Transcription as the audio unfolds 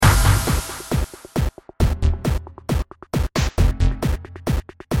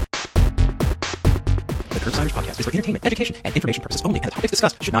The Curbsiders podcast is for entertainment, education, and information purposes only, and the topics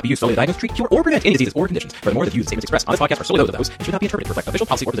discussed should not be used solely to diagnose, treat, cure, or prevent any diseases or conditions. Furthermore, the views and statements expressed on this podcast are solely those of those and should not be interpreted to reflect official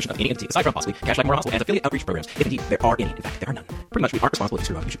policy or position of any entity aside from possibly Cashback Moral Hospital and affiliate outreach programs. If indeed there are any, in fact, there are none. Pretty much, we aren't responsible if you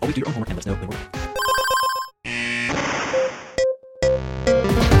screw up. You should always do your own homework and let us know when we're wrong.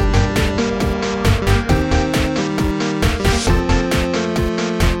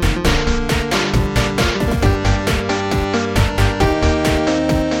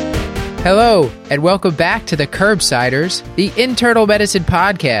 Hello, and welcome back to the Curbsiders, the internal medicine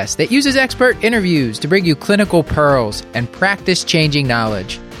podcast that uses expert interviews to bring you clinical pearls and practice-changing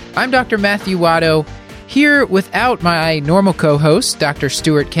knowledge. I'm Dr. Matthew Watto, here without my normal co-hosts, Dr.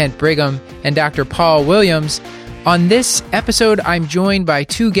 Stuart Kent Brigham and Dr. Paul Williams. On this episode, I'm joined by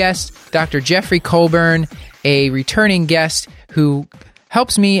two guests, Dr. Jeffrey Colburn, a returning guest who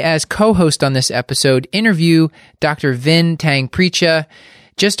helps me as co-host on this episode, interview Dr. Vin Tangpricha.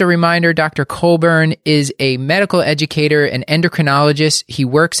 Just a reminder, Dr. Colburn is a medical educator and endocrinologist. He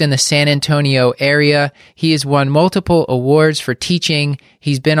works in the San Antonio area. He has won multiple awards for teaching.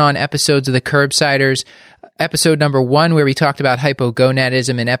 He's been on episodes of the Curbsiders. Episode number 1, where we talked about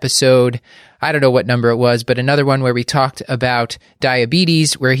hypogonadism, and episode, I don't know what number it was, but another one where we talked about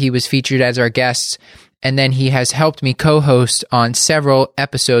diabetes, where he was featured as our guest. And then he has helped me co-host on several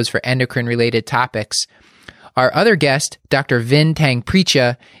episodes for endocrine-related topics. Our other guest, Dr. Vin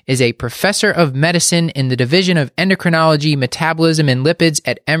Tangpricha, is a professor of medicine in the Division of Endocrinology, Metabolism, and Lipids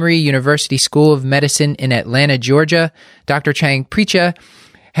at Emory University School of Medicine in Atlanta, Georgia. Dr. Tangpricha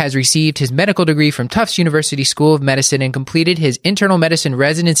has received his medical degree from Tufts University School of Medicine and completed his internal medicine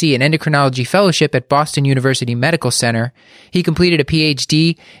residency and endocrinology fellowship at Boston University Medical Center. He completed a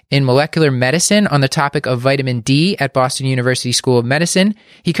PhD in molecular medicine on the topic of vitamin D at Boston University School of Medicine.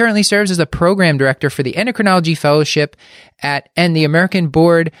 He currently serves as the program director for the endocrinology fellowship and the American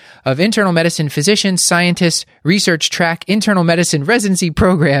Board of Internal Medicine Physicians, Scientists, Research Track Internal Medicine Residency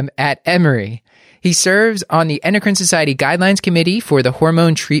Program at Emory. He serves on the Endocrine Society Guidelines Committee for the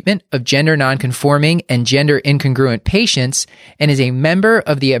hormone treatment of gender nonconforming and gender incongruent patients, and is a member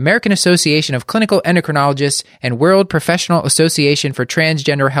of the American Association of Clinical Endocrinologists and World Professional Association for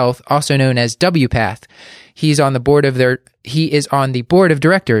Transgender Health, also known as WPATH. He is on the board of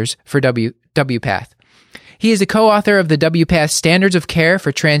directors for WPATH. He is a co-author of the WPATH Standards of Care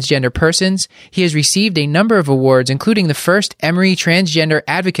for Transgender Persons. He has received a number of awards, including the first Emory Transgender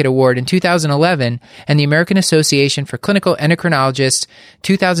Advocate Award in 2011 and the American Association for Clinical Endocrinologists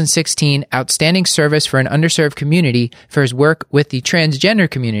 2016 Outstanding Service for an Underserved Community for his work with the transgender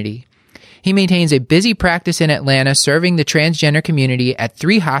community. He maintains a busy practice in Atlanta, serving the transgender community at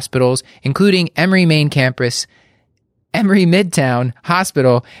 3 hospitals, including Emory Main Campus, Emory Midtown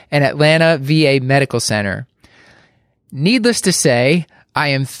Hospital, and Atlanta VA Medical Center. Needless to say, I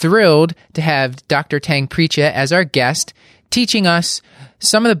am thrilled to have Dr. Tangpricha as our guest, teaching us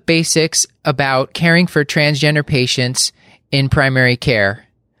some of the basics about caring for transgender patients in primary care.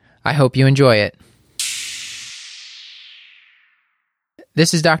 I hope you enjoy it.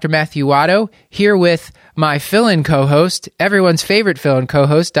 This is Dr. Matthew Watto, here with my fill-in co-host, everyone's favorite fill-in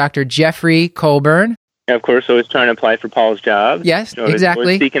co-host, Dr. Jeffrey Colburn. Of course, always trying to apply for Paul's job. Yes, so exactly.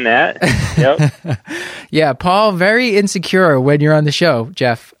 Always seeking that. Yep. Yeah, Paul, very insecure when you're on the show,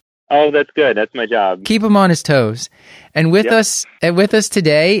 Jeff. Oh, that's good. That's my job. Keep him on his toes. And with us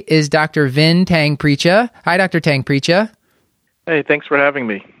today is Dr. Vin Tangpricha. Hi, Dr. Tangpricha. Hey, thanks for having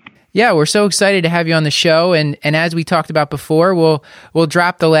me. Yeah, we're so excited to have you on the show, and as we talked about before, we'll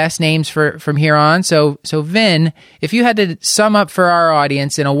drop the last names from here on. So Vin, if you had to sum up for our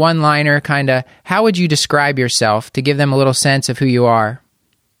audience in a one-liner, kind of, how would you describe yourself to give them a little sense of who you are?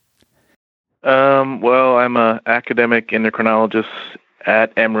 Well, I'm an academic endocrinologist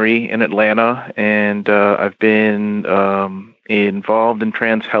at Emory in Atlanta, and I've been involved in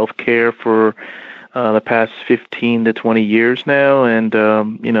trans healthcare for the past 15 to 20 years now, and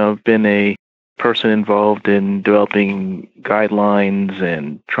I've been a person involved in developing guidelines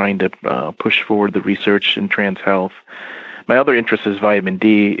and trying to push forward the research in trans health. My other interest is vitamin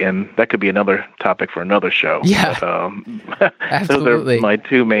D, and that could be another topic for another show. Yeah, but, absolutely. Those are my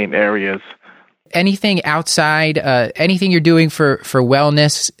 2 main areas. Anything outside, anything you're doing for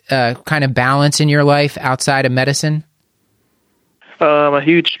wellness, kind of balance in your life outside of medicine? I'm a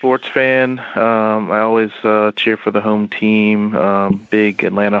huge sports fan. I always cheer for the home team. Big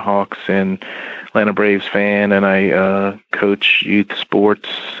Atlanta Hawks and Atlanta Braves fan, and I coach youth sports.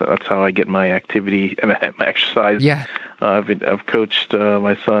 That's how I get my activity and my exercise I've coached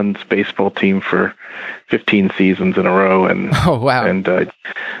my son's baseball team for 15 seasons in a row, and Oh, wow. and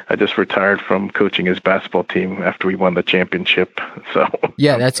I just retired from coaching his basketball team after we won the championship. So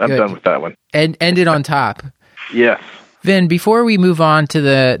Yeah, that's I'm good. done with that one. And ended on top. Yes. Vin, before we move on to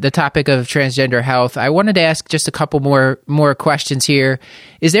the topic of transgender health, I wanted to ask just a couple more questions here.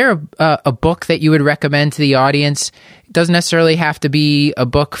 Is there a book that you would recommend to the audience? It doesn't necessarily have to be a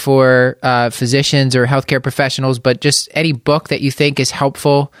book for physicians or healthcare professionals, but just any book that you think is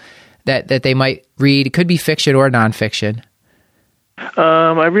helpful that they might read. It could be fiction or nonfiction.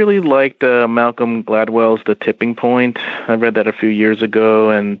 I really liked Malcolm Gladwell's The Tipping Point. I read that a few years ago,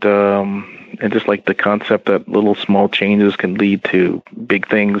 and just like the concept that little small changes can lead to big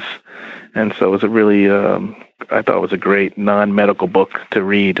things. And so it was a really, I thought it was a great non-medical book to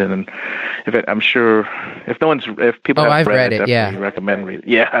read. And I'm sure if people haven't I've read it, it, definitely recommend reading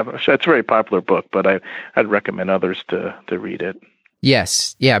it. Yeah, I'm sure it's a very popular book, but I'd recommend others to read it.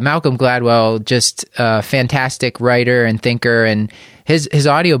 Yes. Yeah. Malcolm Gladwell, just a fantastic writer and thinker, and his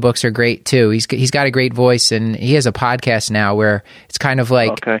audiobooks are great too. He's got a great voice, and he has a podcast now where it's kind of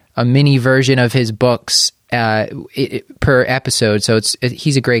like a mini version of his books per episode. So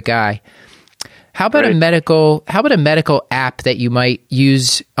he's a great guy. How about a medical app that you might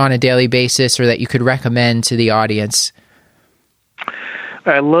use on a daily basis, or that you could recommend to the audience?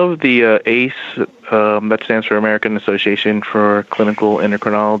 I love the ACE, that stands for American Association for Clinical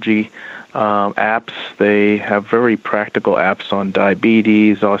Endocrinology apps. They have very practical apps on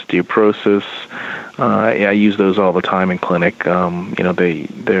diabetes, osteoporosis. I use those all the time in clinic.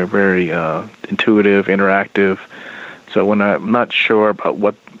 They're very intuitive, interactive. So when I'm not sure about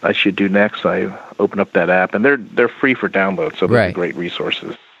what I should do next, I open up that app, and they're free for download. So they're great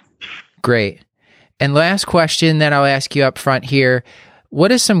resources. Great. And last question that I'll ask you up front here.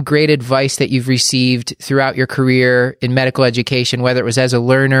 What is some great advice that you've received throughout your career in medical education, whether it was as a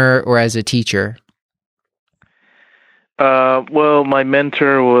learner or as a teacher? Well, my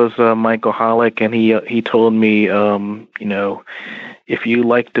mentor was Michael Hollick, and he told me, if you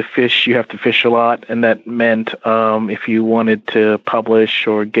like to fish, you have to fish a lot, and that meant if you wanted to publish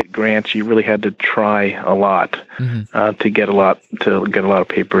or get grants, you really had to try a lot to get a lot of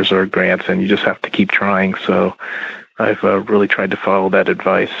papers or grants, and you just have to keep trying. So I've really tried to follow that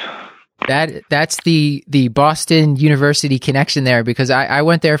advice. That's the Boston University connection there, because I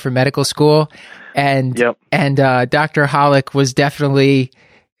went there for medical school, and Dr. Hollick was definitely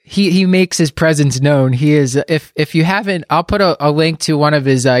he makes his presence known. He is if you haven't, I'll put a link to one of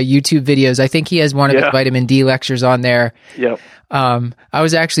his YouTube videos. I think he has one of his vitamin D lectures on there. Yep. I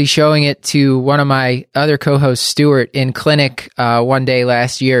was actually showing it to one of my other co-hosts, Stuart, in clinic one day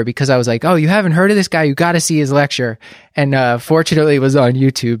last year, because I was like, "Oh, you haven't heard of this guy? You got to see his lecture." And fortunately, it was on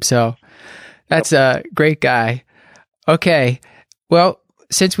YouTube. So that's a great guy. Okay, well,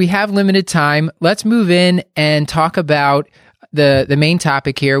 since we have limited time, let's move in and talk about the main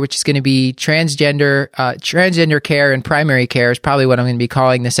topic here, which is going to be transgender care and primary care is probably what I'm going to be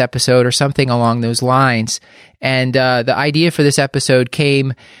calling this episode, or something along those lines. And the idea for this episode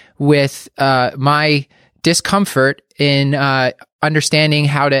came with my discomfort in understanding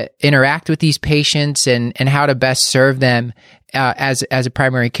how to interact with these patients and how to best serve them as a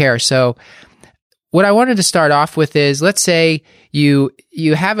primary care. So what I wanted to start off with is, let's say you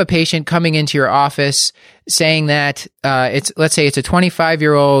have a patient coming into your office saying that let's say it's a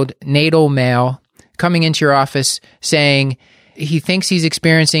 25-year-old natal male coming into your office saying he thinks he's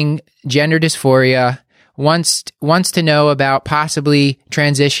experiencing gender dysphoria, wants to know about possibly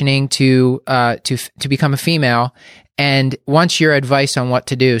transitioning to become a female, and wants your advice on what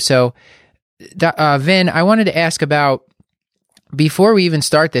to do. So, Vin, I wanted to ask about, before we even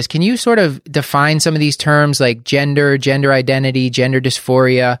start this, can you sort of define some of these terms like gender identity, gender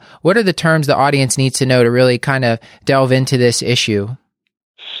dysphoria? What are the terms the audience needs to know to really kind of delve into this issue?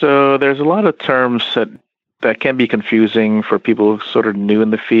 So there's a lot of terms that can be confusing for people sort of new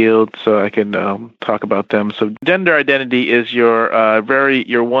in the field, so I can talk about them. So gender identity is your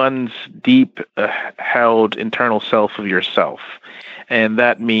one's deep held internal self of yourself. And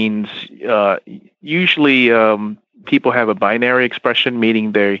that means usually people have a binary expression,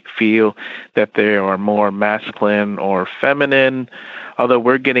 meaning they feel that they are more masculine or feminine, although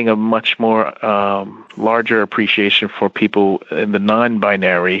we're getting a much more larger appreciation for people in the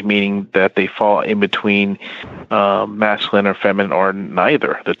non-binary, meaning that they fall in between masculine or feminine, or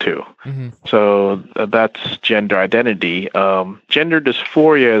neither the two. Mm-hmm. So that's gender identity. Gender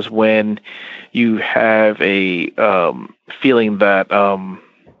dysphoria is when you have a feeling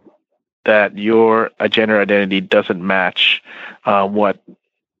that your gender identity doesn't match what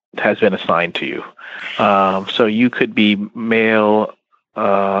has been assigned to you. So you could be male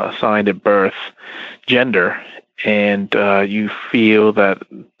assigned at birth gender, and you feel that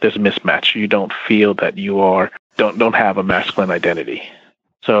there's a mismatch. You don't feel that you don't have a masculine identity.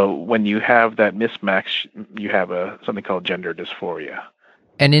 So when you have that mismatch, you have something called gender dysphoria.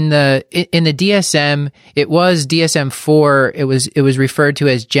 And in the DSM, it was DSM-4. It was referred to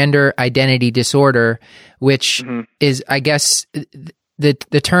as gender identity disorder, which is, I guess,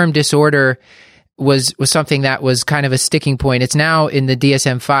 the term disorder was something that was kind of a sticking point. It's now in the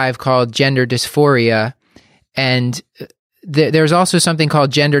DSM-5 called gender dysphoria, and there's also something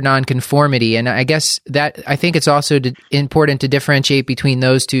called gender nonconformity. And I think it's also important to differentiate between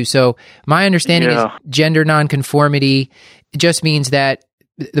those two. So my understanding is gender nonconformity just means that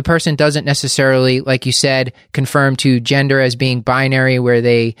the person doesn't necessarily, like you said, conform to gender as being binary, where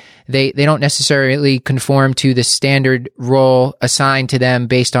they don't necessarily conform to the standard role assigned to them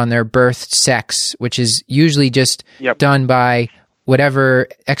based on their birth sex, which is usually just done by whatever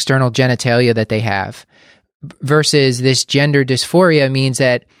external genitalia that they have. Versus this gender dysphoria means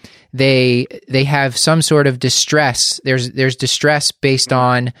that they have some sort of distress. There's distress based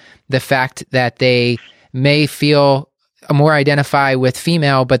on the fact that they may feel more identify with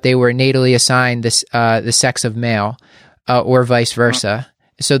female, but they were natally assigned the sex of male, or vice versa.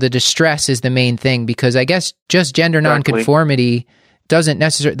 So the distress is the main thing, because I guess just gender nonconformity doesn't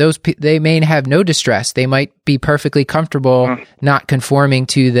necessarily, they may have no distress. They might be perfectly comfortable not conforming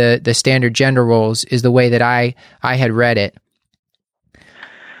to the standard gender roles, is the way that I had read it.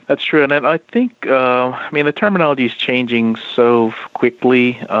 That's true. And I think, the terminology is changing so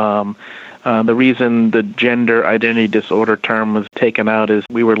quickly. The reason the gender identity disorder term was taken out is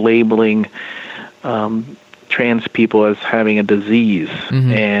we were labeling trans people as having a disease.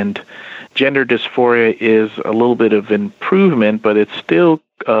 And gender dysphoria is a little bit of improvement, but it's still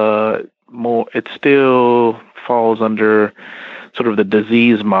it still falls under sort of the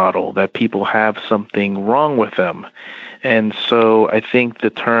disease model that people have something wrong with them. And so I think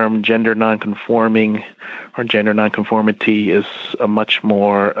the term gender nonconforming or gender nonconformity is a much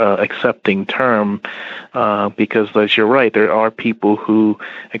more accepting term, because, as you're right, there are people who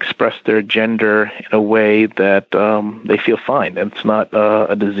express their gender in a way that they feel fine. And it's not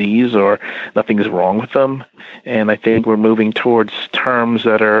a disease, or nothing is wrong with them. And I think we're moving towards terms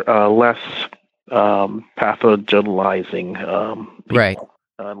that are less pathologizing, right?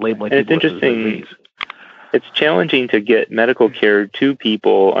 Labeling and people it's interesting. as a disease. It's challenging to get medical care to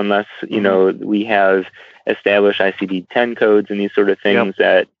people unless, we have established ICD-10 codes and these sort of things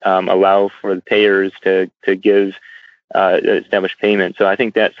that allow for the payers to give established payment. So I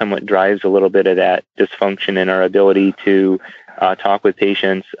think that somewhat drives a little bit of that dysfunction in our ability to talk with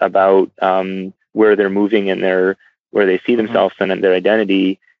patients about where they're moving in where they see themselves and their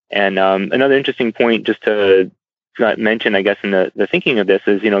identity. And another interesting point, just to mention, I guess, in the thinking of this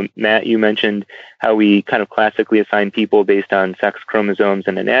is, Matt, you mentioned how we kind of classically assign people based on sex chromosomes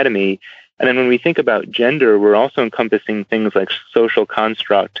and anatomy. And then when we think about gender, we're also encompassing things like social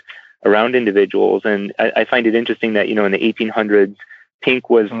construct around individuals. And I find it interesting that, in the 1800s, pink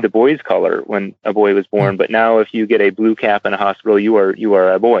was the boy's color when a boy was born. But now if you get a blue cap in a hospital, you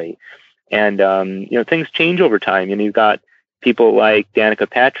are a boy. And, things change over time. You've got people like Danica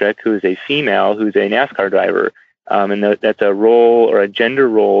Patrick, who's a female, who's a NASCAR driver. And that's a role or a gender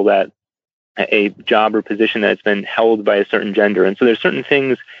role, that a job or position that's been held by a certain gender. And so there's certain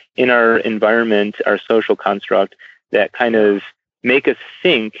things in our environment, our social construct, that kind of make us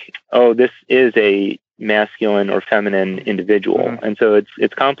think, oh, this is a masculine or feminine individual. And so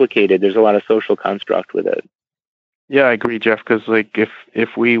it's complicated. There's a lot of social construct with it. Yeah, I agree, Jeff, because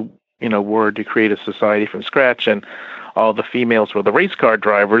if we were to create a society from scratch and all the females were the race car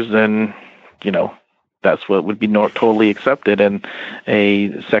drivers, then that's what would be totally accepted. And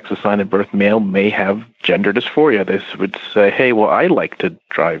a sex assigned at birth male may have gender dysphoria. They would say, hey, well, I like to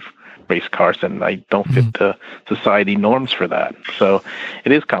drive race cars and I don't fit the society norms for that. So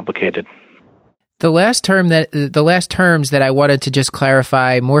it is complicated. The last terms that I wanted to just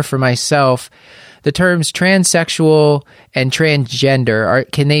clarify more for myself, the terms transsexual and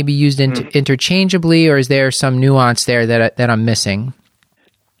transgender, can they be used interchangeably, or is there some nuance there that I'm missing?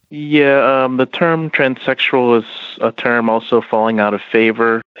 Yeah, the term transsexual is a term also falling out of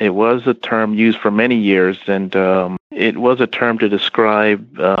favor. It was a term used for many years, and it was a term to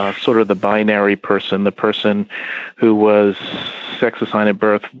describe sort of the binary person, the person who was sex assigned at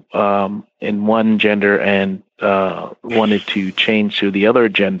birth in one gender and wanted to change to the other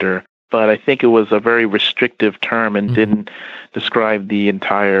gender. But I think it was a very restrictive term and didn't describe the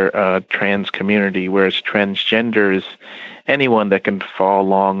entire trans community, whereas transgender is anyone that can fall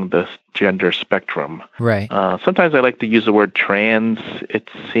along the gender spectrum. Right. Sometimes I like to use the word trans. It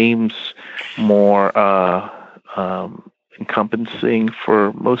seems more encompassing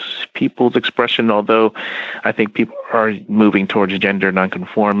for most people's expression, although I think people are moving towards gender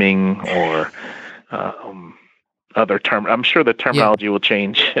nonconforming or other term. I'm sure the terminology will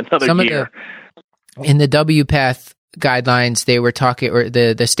change another year. In the WPATH guidelines, they were talking, or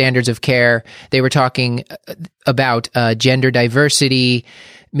the standards of care, they were talking about gender diversity,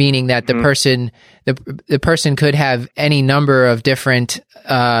 meaning that the person the person could have any number of different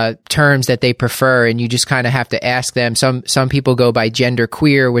terms that they prefer, and you just kind of have to ask them. Some people go by gender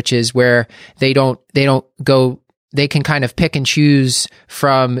queer, which is where they don't go. They can kind of pick and choose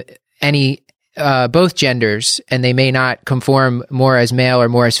from any both genders, and they may not conform more as male or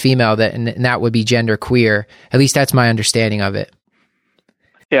more as female. And that would be gender queer. At least that's my understanding of it.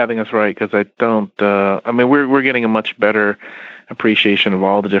 Yeah, I think that's right, because I don't. I mean, we're getting a much better appreciation of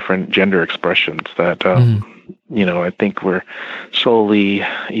all the different gender expressions that I think we're slowly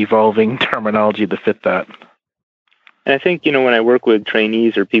evolving terminology to fit that. And I think, when I work with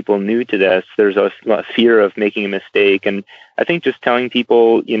trainees or people new to this, there's a lot of fear of making a mistake. And I think just telling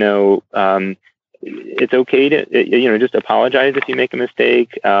people, it's okay to, just apologize if you make a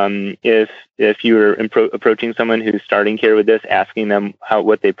mistake. If you're approaching someone who's starting care with this, asking them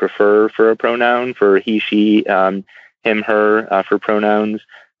what they prefer for a pronoun, for he, she, him, her, for pronouns,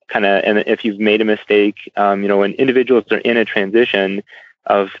 and if you've made a mistake, when individuals are in a transition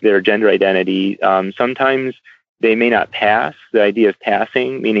of their gender identity, sometimes they may not pass the idea of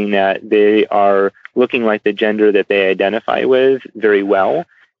passing, meaning that they are looking like the gender that they identify with very well.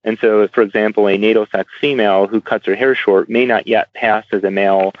 And so, for example, a natal sex female who cuts her hair short may not yet pass as a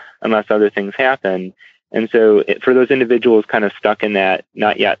male unless other things happen. And so for those individuals kind of stuck in that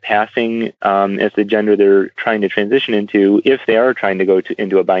not yet passing as the gender they're trying to transition into, if they are trying to go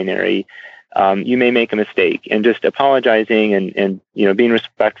into a binary, you may make a mistake. And just apologizing and being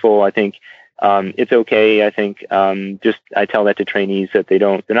respectful, I think it's okay. I think I tell that to trainees that they're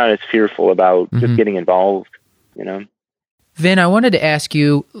not as fearful about just getting involved, Vin, I wanted to ask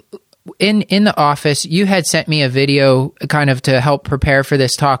you, in the office, you had sent me a video kind of to help prepare for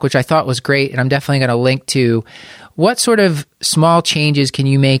this talk, which I thought was great, and I'm definitely going to link to. What sort of small changes can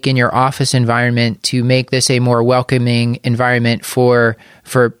you make in your office environment to make this a more welcoming environment for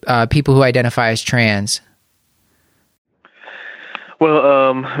people who identify as trans?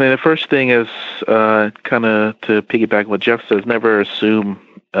 Well, the first thing is kind of to piggyback what Jeff says, never assume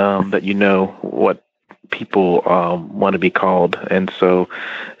that you know what people want to be called. And so,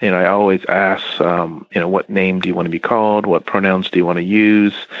 I always ask, what name do you want to be called? What pronouns do you want to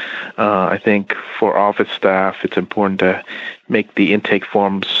use? I think for office staff, it's important to make the intake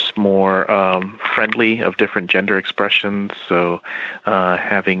forms more friendly of different gender expressions. So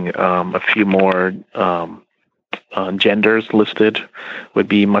having a few more genders listed would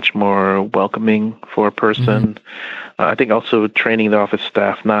be much more welcoming for a person. I think also training the office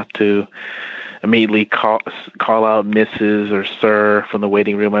staff not to immediately call out Mrs. or Sir from the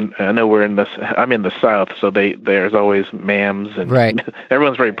waiting room. And I know I'm in the South, so there's always ma'ams, and right.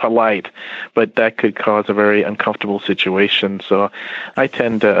 Everyone's very polite, but that could cause a very uncomfortable situation. So I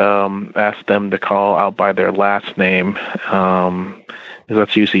tend to ask them to call out by their last name, because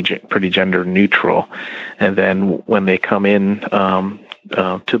that's usually pretty gender neutral. And then when they come in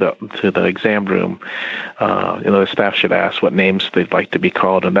to the exam room, the staff should ask what names they'd like to be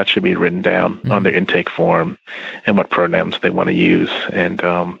called, and that should be written down on their intake form, and what pronouns they want to use. And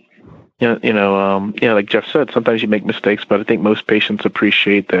like Jeff said, sometimes you make mistakes, but I think most patients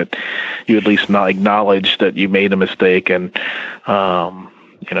appreciate that you at least not acknowledge that you made a mistake, and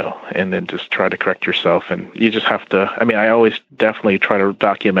and then just try to correct yourself. And you just have to, I always definitely try to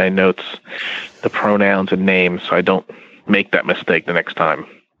document my notes, the pronouns and names, so I don't make that mistake the next time.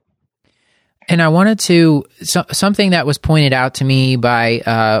 And I wanted to, something that was pointed out to me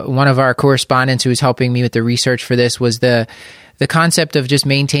by one of our correspondents who was helping me with the research for this was the concept of just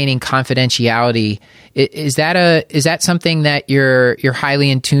maintaining confidentiality. Is that something that you're highly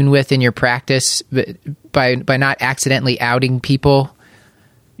in tune with in your practice by not accidentally outing people?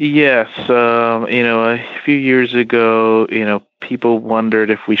 Yes. A few years ago, people wondered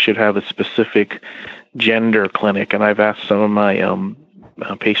if we should have a specific gender clinic, and I've asked some of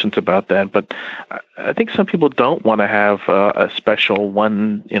my patients about that. But I think some people don't want to have a special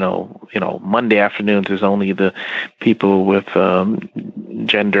one. Monday afternoons is only the people with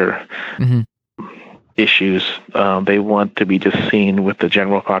gender issues. They want to be just seen with the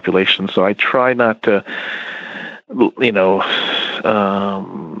general population. So I try not to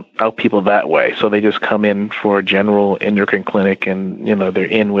out people that way. So they just come in for a general endocrine clinic, and they're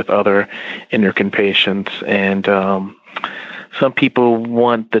in with other endocrine patients. And some people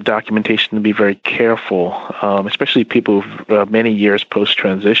want the documentation to be very careful, especially people who many years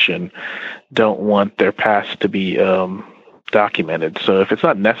post-transition don't want their past to be documented. So if it's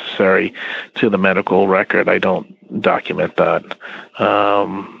not necessary to the medical record, I don't document that.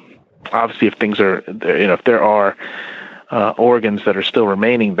 Obviously, if things are, if there are organs that are still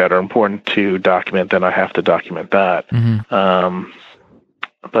remaining that are important to document, then I have to document that. Mm-hmm.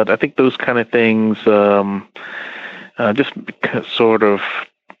 But I think those kind of things, just sort of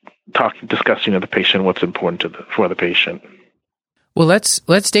discussing with the patient what's important for the patient. Well,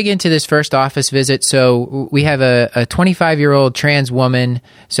 let's dig into this first office visit. So we have a 25-year-old trans woman.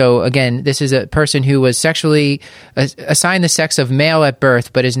 So again, this is a person who was sexually assigned the sex of male at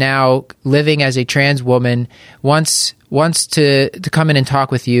birth, but is now living as a trans woman, wants to come in and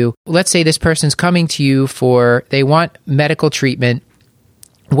talk with you. Let's say this person's coming to you they want medical treatment.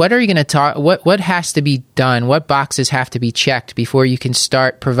 What are you going to talk? What has to be done? What boxes have to be checked before you can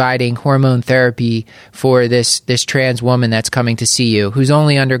start providing hormone therapy for this trans woman that's coming to see you, who's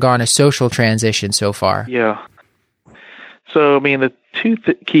only undergone a social transition so far? Yeah. So, I mean, the two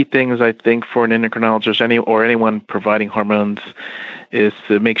key things I think for an endocrinologist or anyone providing hormones is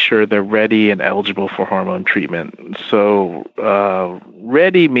to make sure they're ready and eligible for hormone treatment. So,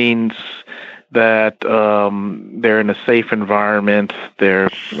 ready means that they're in a safe environment, their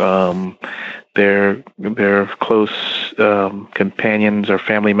close companions or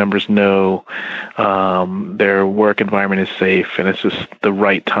family members know their work environment is safe, and it's just the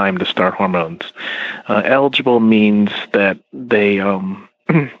right time to start hormones. Eligible means that they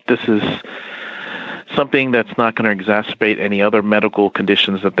this is something that's not going to exacerbate any other medical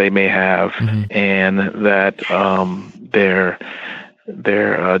conditions that they may have, mm-hmm. and that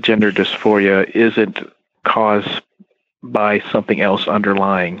their gender dysphoria isn't caused by something else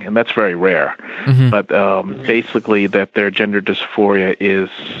underlying, and that's very rare. Mm-hmm. But basically, that their gender dysphoria is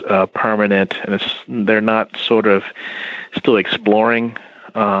permanent, and they're not sort of still exploring.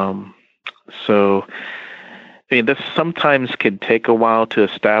 So, I mean, this sometimes can take a while to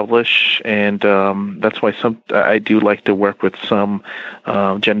establish, and that's why I do like to work with some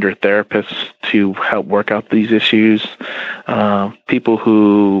gender therapists to help work out these issues. People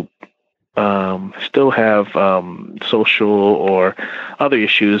who still have social or other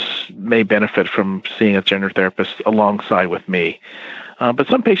issues may benefit from seeing a gender therapist alongside with me. But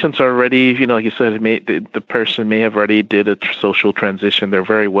some patients are already, like you said, the person may have already did a social transition. They're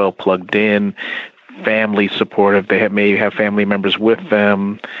very well plugged in, family supportive. They may have family members with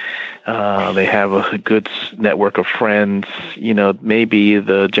them. They have a good network of friends. Maybe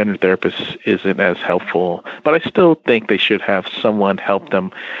the gender therapist isn't as helpful, but I still think they should have someone help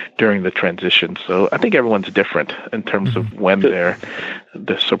them during the transition. So I think everyone's different in terms of when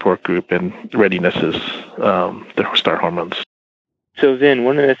the support group and readiness is to start hormones. So, Vin,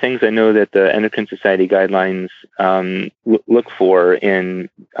 one of the things I know that the Endocrine Society guidelines look for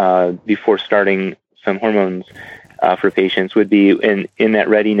before starting some hormones for patients would be in that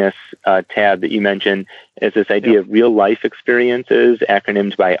readiness tab that you mentioned, is this idea of real life experiences,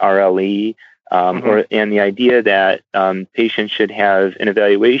 acronymed by RLE, mm-hmm. and the idea that patients should have an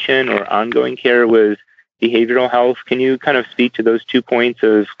evaluation or ongoing care with behavioral health. Can you kind of speak to those 2 points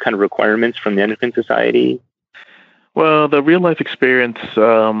of kind of requirements from the Endocrine Society? Well, the real life experience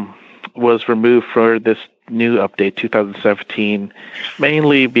was removed for this new update, 2017,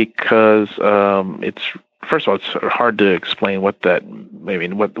 mainly because first of all, it's hard to explain what a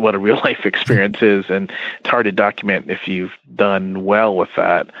real life experience is, and it's hard to document if you've done well with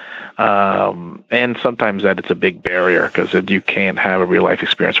that. And sometimes that it's a big barrier because you can't have a real life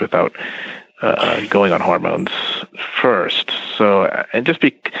experience without going on hormones first. So, and there's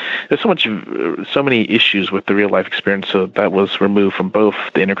so many issues with the real life experience, so that was removed from both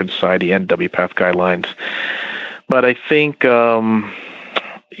the Endocrine Society and WPATH guidelines. But I think, I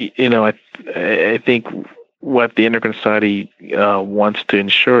think what the Endocrine Society wants to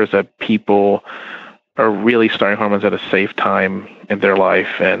ensure is that people are really starting hormones at a safe time in their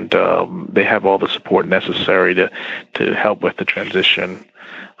life, and they have all the support necessary to help with the transition.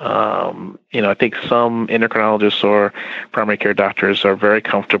 I think some endocrinologists or primary care doctors are very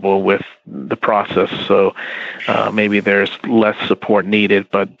comfortable with the process, so maybe there's less support needed.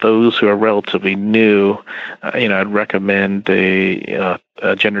 But those who are relatively new, I'd recommend a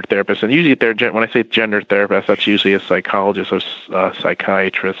gender therapist. And usually, when I say gender therapist, that's usually a psychologist or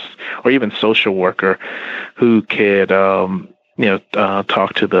psychiatrist or even social worker who could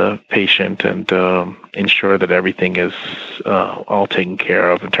talk to the patient and ensure that everything is all taken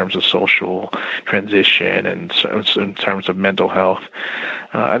care of in terms of social transition and in terms of mental health.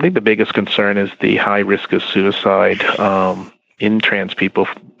 I think the biggest concern is the high risk of suicide in trans people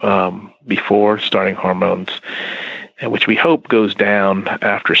before starting hormones, which we hope goes down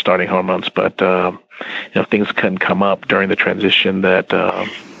after starting hormones. But things can come up during the transition that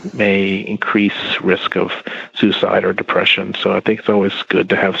may increase risk of suicide or depression. So I think it's always good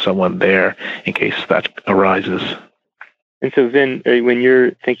to have someone there in case that arises. And so, Vin, when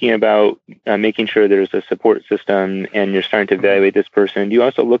you're thinking about making sure there's a support system and you're starting to evaluate this person, do you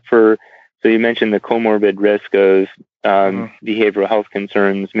also look for, so you mentioned the comorbid risk of behavioral health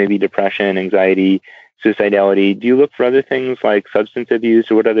concerns, maybe depression, anxiety, suicidality. Do you look for other things like substance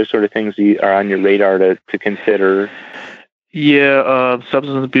abuse, or what other sort of things are on your radar to consider? Yeah,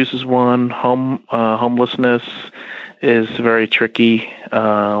 substance abuse is one. Homelessness is very tricky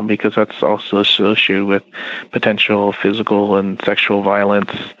because that's also associated with potential physical and sexual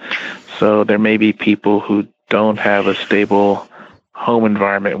violence. So there may be people who don't have a stable home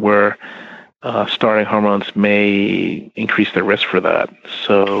environment where starting hormones may increase the risk for that.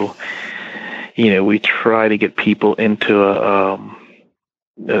 So, we try to get people into a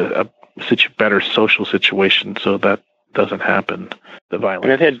better social situation so that doesn't happen, the violence.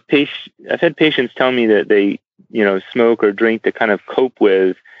 And I've had patients tell me that they, smoke or drink to kind of cope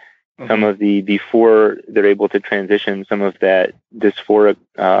with some of the, before they're able to transition, some of that dysphoric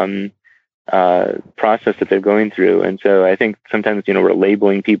process that they're going through. And so I think sometimes, we're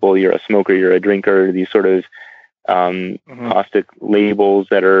labeling people, you're a smoker, you're a drinker, these sort of caustic labels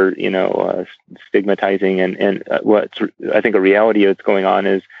that are, stigmatizing. And what's, I think, a reality that's going on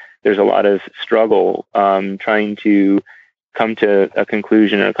is there's a lot of struggle trying to come to a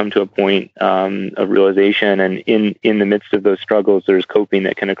conclusion or come to a point of realization. And in the midst of those struggles, there's coping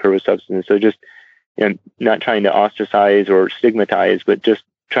that can occur with substances. So just not trying to ostracize or stigmatize, but just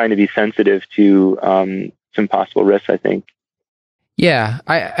trying to be sensitive to some possible risks, I think. Yeah,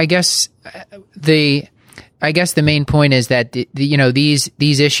 I guess the main point is that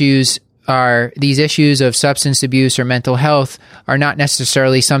these issues of substance abuse or mental health are not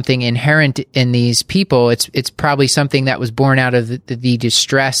necessarily something inherent in these people. It's probably something that was born out of the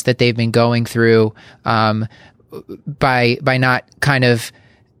distress that they've been going through by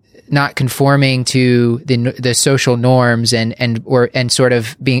not conforming to the social norms and sort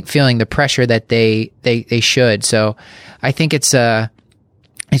of feeling the pressure that they should. So I think it's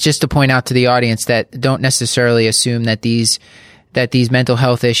just to point out to the audience that don't necessarily assume that these mental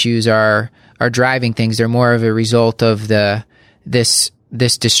health issues are driving things. They're more of a result of this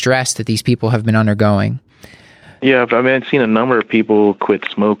distress that these people have been undergoing. Yeah, I've seen a number of people quit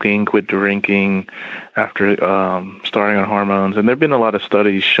smoking, quit drinking after starting on hormones. And there have been a lot of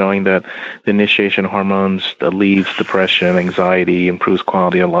studies showing that the initiation of hormones relieves depression, anxiety, improves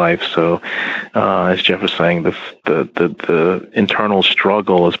quality of life. So as Jeff was saying, the internal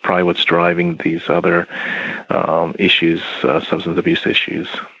struggle is probably what's driving these other issues, substance abuse issues.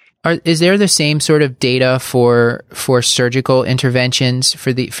 Is there the same sort of data for surgical interventions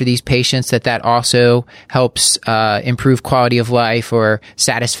for these patients that also helps improve quality of life or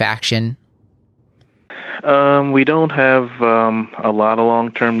satisfaction? We don't have a lot of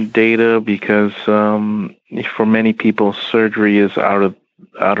long-term data because for many people, surgery is out of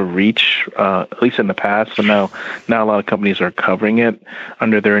reach, at least in the past. So now a lot of companies are covering it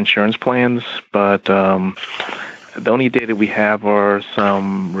under their insurance plans, but the only data we have are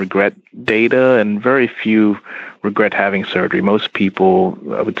some regret data, and very few regret having surgery. Most people,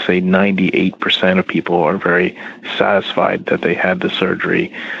 I would say 98% of people, are very satisfied that they had the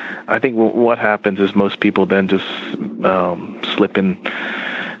surgery. I think what happens is most people then just slip into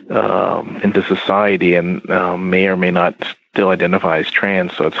society and may or may not still identify as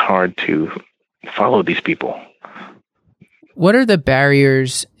trans, so it's hard to follow these people. What are the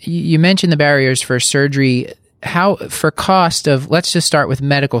barriers? You mentioned the barriers for surgery. How, for cost of, let's just start with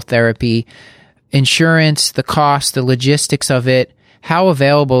medical therapy, insurance, the cost, the logistics of it. How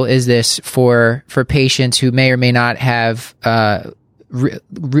available is this for patients who may or may not have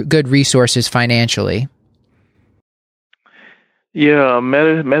good resources financially? Yeah,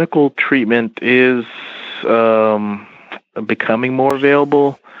 medical treatment is becoming more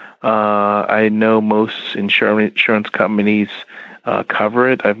available. I know most insurance companies cover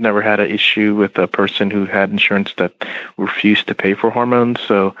it. I've never had an issue with a person who had insurance that refused to pay for hormones.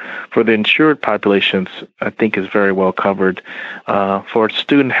 So for the insured populations, I think is very well covered. For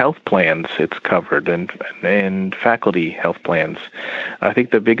student health plans, it's covered, and faculty health plans. I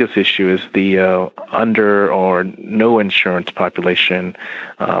think the biggest issue is the under or no insurance population.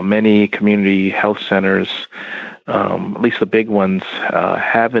 Many community health centers, at least the big ones,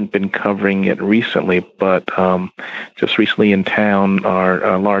 haven't been covering it recently, but just recently in town,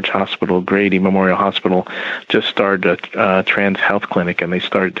 our large hospital, Grady Memorial Hospital, just started a trans health clinic, and they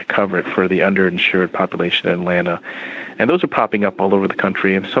started to cover it for the underinsured population in Atlanta. And those are popping up all over the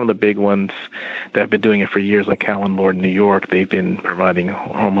country. And some of the big ones that have been doing it for years, like Callan Lord in New York, they've been providing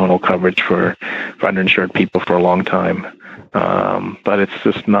hormonal coverage for underinsured people for a long time. But it's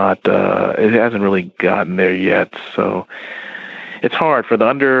just not, it hasn't really gotten there yet. So it's hard for the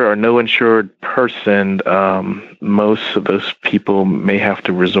under or no insured person. Most of those people may have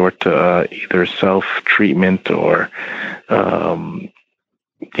to resort to either self-treatment or,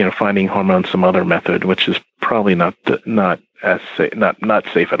 finding hormones some other method, which is probably not as safe, not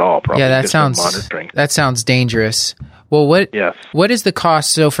safe at all. Probably. Yeah, that sounds dangerous. Well, what is the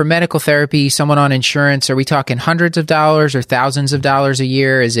cost? So for medical therapy, someone on insurance, are we talking hundreds of dollars or thousands of dollars a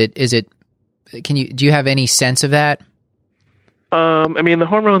year? Do you have any sense of that? The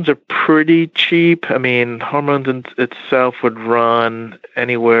hormones are pretty cheap. Hormones itself would run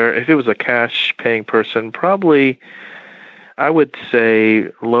anywhere, if it was a cash paying person, probably, I would say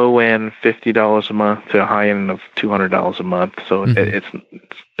low end $50 a month to a high end of $200 a month. So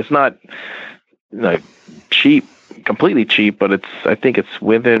it's not cheap, completely cheap, but I think it's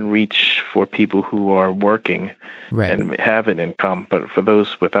within reach for people who are working and have an income. But for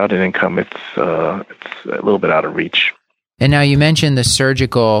those without an income, it's a little bit out of reach. And now you mentioned the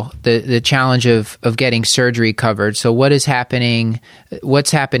surgical, the challenge of getting surgery covered. So what's happening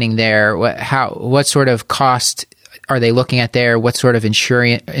there? What sort of cost are they looking at there? What sort of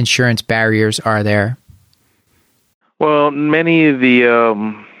insurance barriers are there? Well, many of the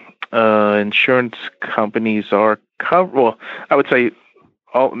insurance companies are covered. Well, I would say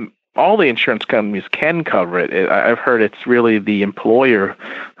all the insurance companies can cover it. I've heard it's really the employer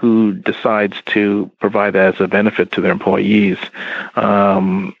who decides to provide that as a benefit to their employees.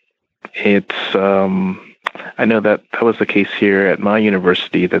 I know that was the case here at my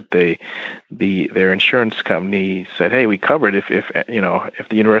university, that their insurance company said, "Hey, we covered if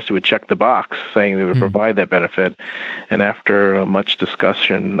the university would check the box saying they would provide that benefit." And after much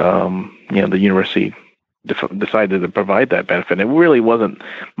discussion, the university decided to provide that benefit. It really wasn't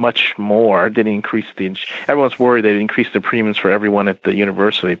much more. It didn't increase everyone's worried they'd increase the premiums for everyone at the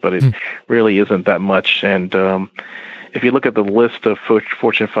university, but it really isn't that much. And if you look at the list of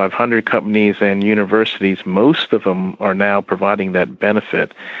Fortune 500 companies and universities, most of them are now providing that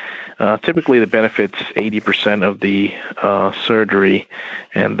benefit. Typically, the benefit's 80% of the surgery,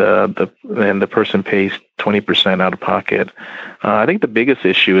 and the person pays 20% out of pocket. I think the biggest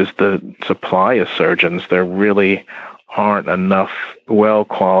issue is the supply of surgeons. There really aren't enough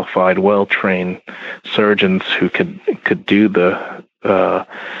well-qualified, well-trained surgeons who could do the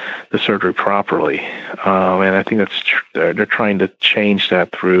surgery properly, and I think they're trying to change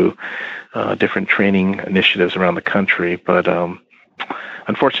that through different training initiatives around the country. But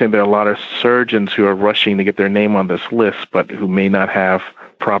unfortunately, there are a lot of surgeons who are rushing to get their name on this list, but who may not have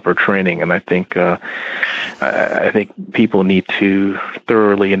proper training. And I think people need to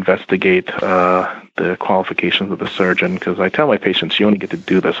thoroughly investigate the qualifications of the surgeon, because I tell my patients, you only get to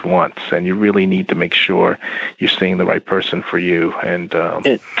do this once, and you really need to make sure you're seeing the right person for you. And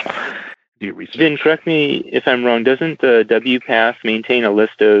do your research. Vin, correct me if I'm wrong. Doesn't the WPATH maintain a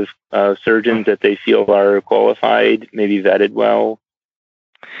list of surgeons that they feel are qualified, maybe vetted well?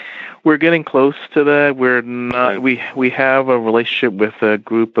 We're getting close to that. We're not. We have a relationship with a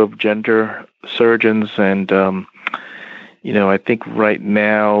group of gender surgeons, and I think right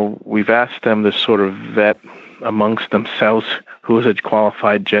now we've asked them to sort of vet amongst themselves who is a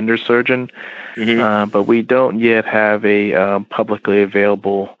qualified gender surgeon, but we don't yet have a publicly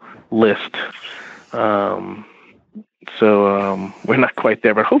available list. So we're not quite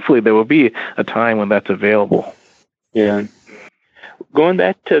there, but hopefully there will be a time when that's available. Yeah. Going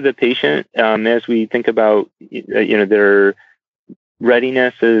back to the patient, as we think about, their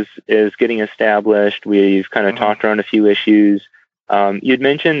readiness is getting established. We've kind of talked around a few issues. You'd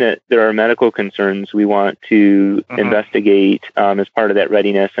mentioned that there are medical concerns we want to investigate as part of that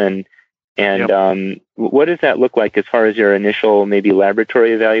readiness. And what does that look like as far as your initial maybe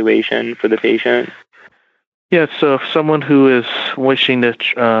laboratory evaluation for the patient? Yeah, so if someone who is wishing to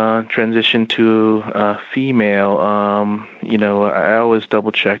transition to female, I always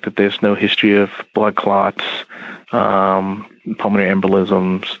double check that there's no history of blood clots, pulmonary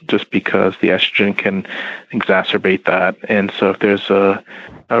embolisms, just because the estrogen can exacerbate that. And so if there's a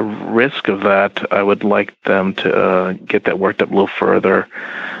risk of that, I would like them to get that worked up a little further.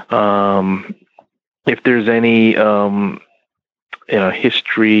 If there's any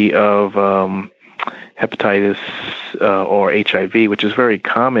history of hepatitis or HIV, which is very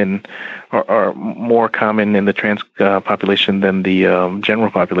common or more common in the trans population than the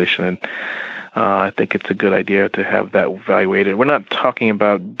general population. And I think it's a good idea to have that evaluated. We're not talking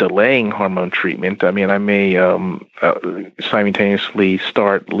about delaying hormone treatment. I mean, I may simultaneously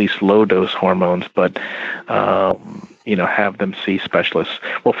start at least low-dose hormones, but have them see specialists.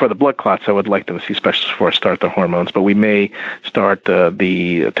 Well, for the blood clots, I would like them to see specialists before I start the hormones, but we may start the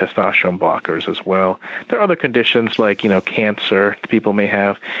testosterone blockers as well. There are other conditions like, cancer. People may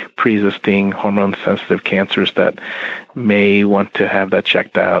have pre-existing hormone-sensitive cancers that may want to have that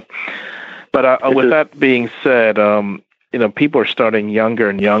checked out. But with that being said, people are starting younger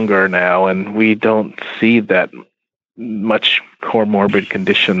and younger now, and we don't see that much comorbid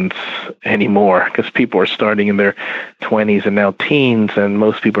conditions anymore because people are starting in their 20s and now teens, and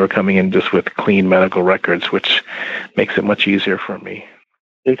most people are coming in just with clean medical records, which makes it much easier for me.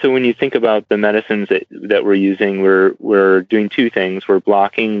 And so when you think about the medicines that we're using, we're doing two things. We're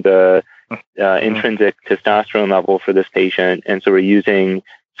blocking the intrinsic testosterone level for this patient, and so we're using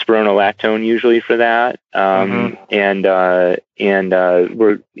spironolactone usually for that, and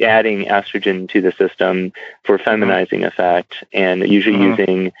we're adding estrogen to the system for feminizing effect, and usually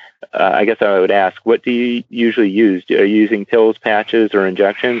using. I guess I would ask, what do you usually use? Are you using pills, patches, or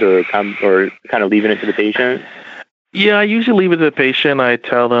injections, or kind of leaving it to the patient? Yeah, I usually leave it to the patient. I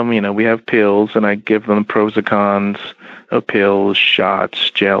tell them, we have pills, and I give them pros and cons of pills,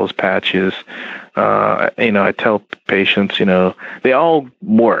 shots, gels, patches. I tell patients, they all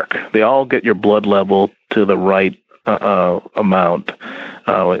work. They all get your blood level to the right amount,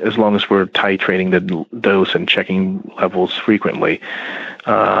 as long as we're titrating the dose and checking levels frequently.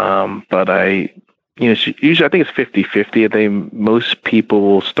 But usually I think it's 50-50. Most people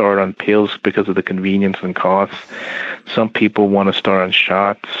will start on pills because of the convenience and costs. Some people want to start on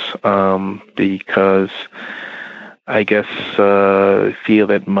shots because I guess feel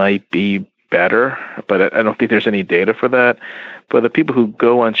that might be better, but I don't think there's any data for that. But the people who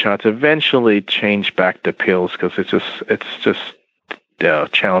go on shots eventually change back to pills because it's just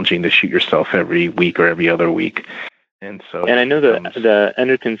challenging to shoot yourself every week or every other week. And I know the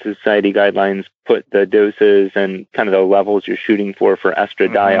Endocrine Society guidelines put the doses and kind of the levels you're shooting for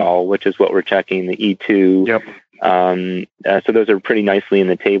estradiol, which is what we're checking, the E2. Yep. So those are pretty nicely in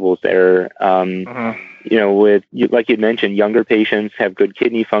the tables there. Like you'd mentioned, younger patients have good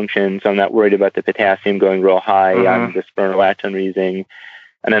kidney function, so I'm not worried about the potassium going real high on the spironolactone we're using.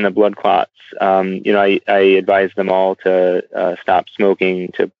 And then the blood clots, I advise them all to stop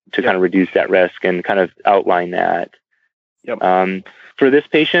smoking to kind of reduce that risk and kind of outline that. Yep. For this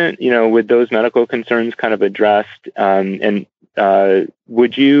patient, with those medical concerns kind of addressed,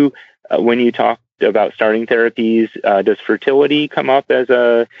 would you, when you talk about starting therapies, does fertility come up as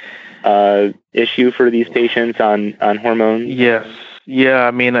a issue for these patients on hormones? Yes. Yeah,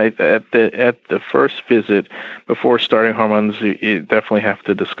 I mean, at the first visit before starting hormones, you definitely have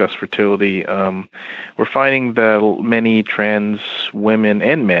to discuss fertility. We're finding that many trans women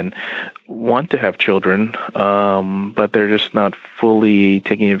and men want to have children, but they're just not fully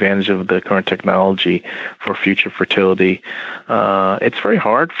taking advantage of the current technology for future fertility. It's very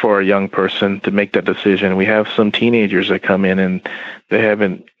hard for a young person to make that decision. We have some teenagers that come in and they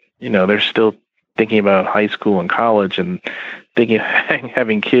haven't, they're still thinking about high school and college, and thinking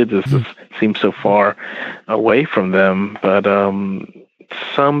having kids seems so far away from them. But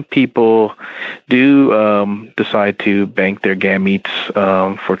some people do decide to bank their gametes.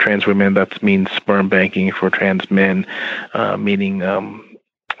 For trans women, that means sperm banking. For trans men, meaning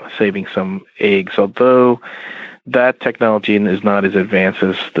saving some eggs. Although that technology is not as advanced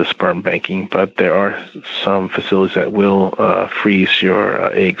as the sperm banking, but there are some facilities that will freeze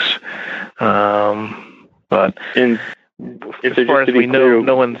your eggs. But as far as we know,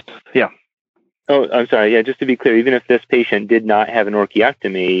 no one's. Yeah. Oh, I'm sorry. Yeah, just to be clear, even if this patient did not have an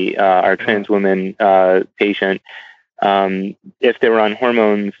orchiectomy, our trans woman patient, if they were on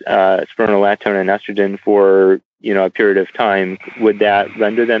hormones, spironolactone and estrogen for a period of time, would that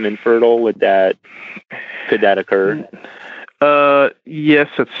render them infertile? Could that occur? Yes,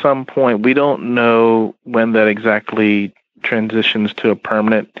 at some point. We don't know when that exactly transitions to a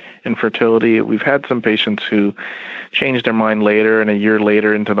permanent infertility. We've had some patients who changed their mind later, and a year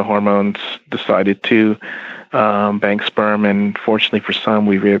later into the hormones decided to bank sperm, and fortunately for some,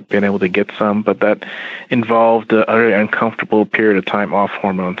 we've been able to get some, but that involved a very uncomfortable period of time off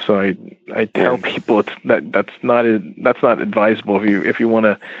hormones. So I tell people that's not advisable. If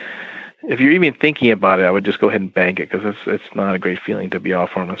you're even thinking about it, I would just go ahead and bank it, because it's not a great feeling to be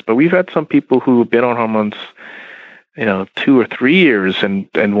off hormones. But we've had some people who have been on hormones 2 or 3 years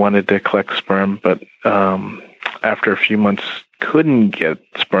and wanted to collect sperm, but after a few months couldn't get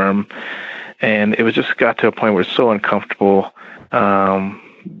sperm, and it was just got to a point where it's so uncomfortable.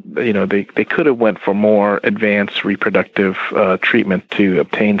 They could have went for more advanced reproductive treatment to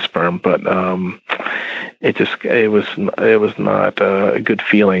obtain sperm, but it was not a good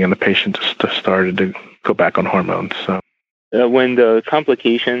feeling, and the patient just started to go back on hormones. So. When the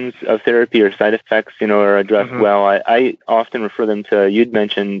complications of therapy or side effects, are addressed well, I often refer them to, you'd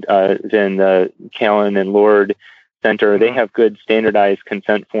mentioned in the Callan and Lord Center. They have good standardized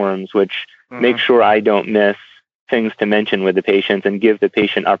consent forms, which make sure I don't miss things to mention with the patients and give the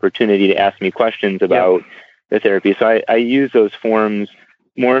patient opportunity to ask me questions about the therapy. So I use those forms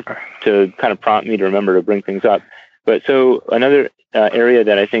more to kind of prompt me to remember to bring things up. But so another area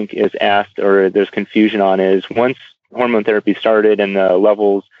that I think is asked or there's confusion on is, once hormone therapy started and the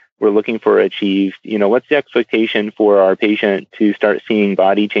levels we're looking for achieved, what's the expectation for our patient to start seeing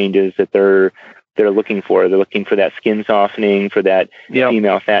body changes that they're looking for? They're looking for that skin softening, for that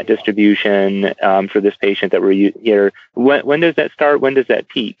female fat distribution, for this patient that we're here. When does that start? When does that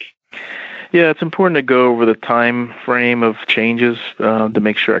peak? Yeah, it's important to go over the time frame of changes to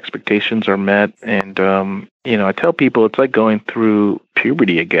make sure expectations are met. And, I tell people it's like going through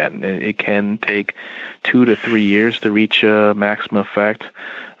puberty again. It can take 2 to 3 years to reach a maximum effect.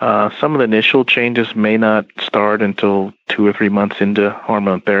 Some of the initial changes may not start until 2 or 3 months into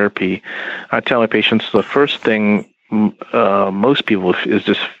hormone therapy. I tell my patients the first thing most people is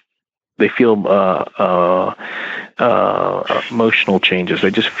just they feel emotional changes.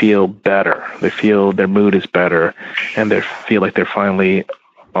 They just feel better. They feel their mood is better, and they feel like they're finally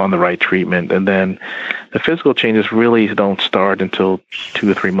on the right treatment. And then the physical changes really don't start until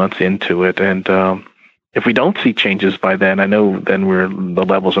 2 or 3 months into it. And if we don't see changes by then, I know then the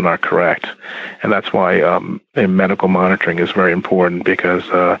levels are not correct. And that's why medical monitoring is very important, because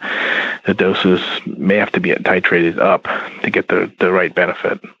the doses may have to be titrated up to get the right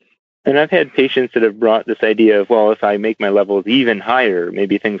benefit. And I've had patients that have brought this idea of, well, if I make my levels even higher,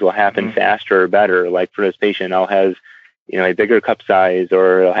 maybe things will happen faster or better. Like for this patient, I'll have, a bigger cup size,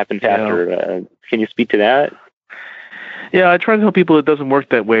 or it'll happen faster. Can you speak to that? Yeah, I try to tell people it doesn't work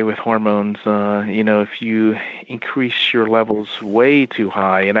that way with hormones. If you increase your levels way too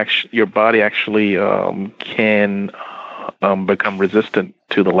high, and your body actually can become resistant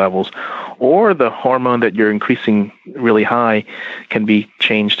to the levels, or the hormone that you're increasing really high can be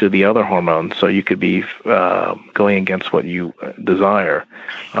changed to the other hormone, so you could be going against what you desire.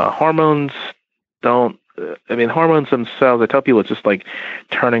 Hormones themselves, I tell people it's just like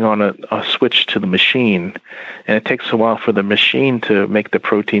turning on a switch to the machine, and it takes a while for the machine to make the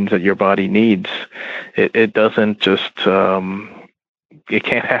proteins that your body needs. It doesn't just it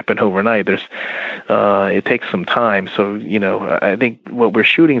can't happen overnight. It takes some time. So, I think what we're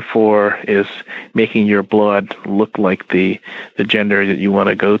shooting for is making your blood look like the gender that you want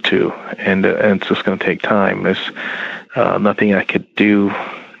to go to, and it's just going to take time. There's nothing I could do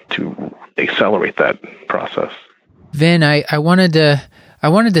to accelerate that process. Vin, I wanted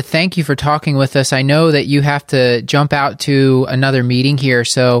to thank you for talking with us. I know that you have to jump out to another meeting here,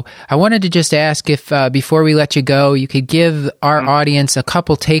 so I wanted to just ask if before we let you go, you could give our audience a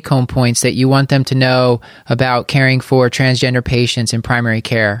couple take-home points that you want them to know about caring for transgender patients in primary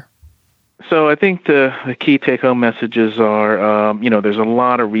care. So I think the key take-home messages are, there's a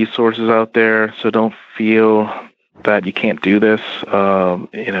lot of resources out there, so don't feel that you can't do this.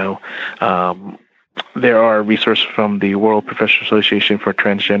 There are resources from the World Professional Association for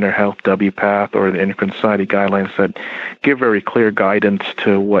Transgender Health, WPATH, or the Endocrine Society guidelines that give very clear guidance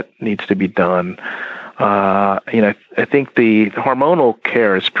to what needs to be done. I think the hormonal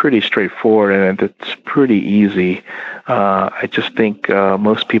care is pretty straightforward, and it's pretty easy. I just think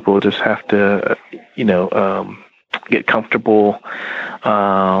most people just have to, get comfortable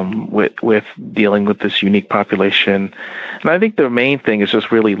with dealing with this unique population. And I think the main thing is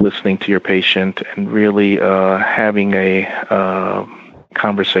just really listening to your patient and really having a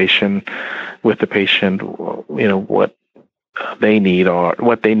conversation with the patient, what they need,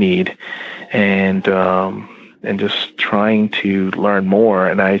 and and just trying to learn more.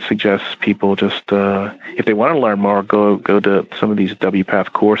 And I suggest people just, if they want to learn more, go to some of these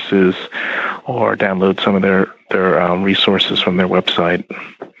WPATH courses or download some of their resources from their website.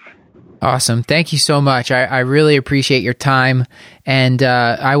 Awesome. Thank you so much. I really appreciate your time, and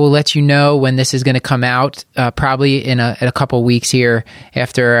I will let you know when this is going to come out, probably in a couple weeks here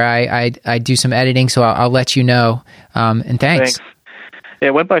after I do some editing, so I'll let you know. And thanks. Yeah,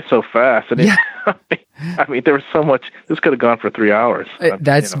 it went by so fast. And I mean, there was so much. This could have gone for 3 hours.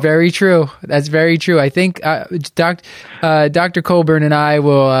 That's very true. That's very true. I think Dr. Colburn and I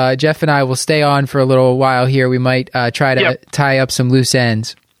will, Jeff and I will stay on for a little while here. We might try to tie up some loose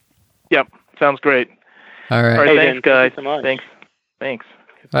ends. Yep. Sounds great. All right. All right, thanks, guys. Thank you so much. Thanks.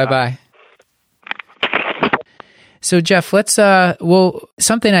 Bye-bye. So, Jeff, let's,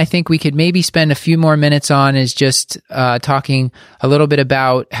 something I think we could maybe spend a few more minutes on is just talking a little bit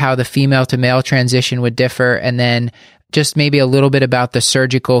about how the female to male transition would differ, and then just maybe a little bit about the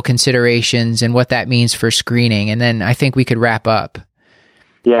surgical considerations and what that means for screening. And then I think we could wrap up.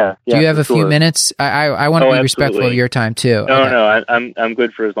 Yeah. Do you have a few minutes? I want to be respectful of your time too. No, I'm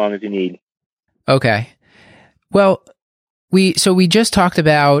good for as long as you need. Okay. Well, we just talked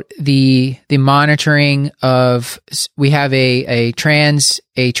about the monitoring of, we have a trans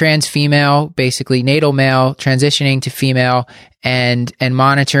female, basically natal male transitioning to female, and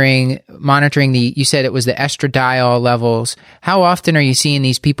monitoring the, you said it was the estradiol levels. How often are you seeing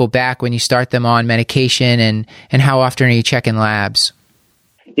these people back when you start them on medication, and how often are you checking labs?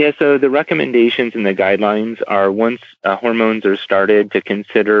 Yeah, so the recommendations and the guidelines are, once hormones are started, to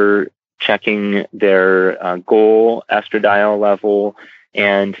consider checking their goal estradiol level,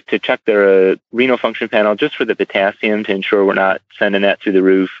 and to check their renal function panel just for the potassium to ensure we're not sending that through the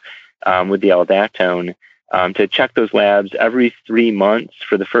roof with the aldactone. To check those labs every 3 months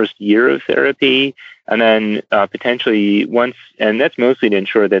for the first year of therapy, and then potentially once, and that's mostly to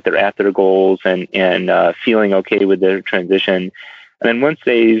ensure that they're at their goals and feeling okay with their transition. And then once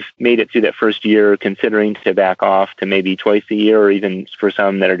they've made it through that first year, considering to back off to maybe twice a year, or even for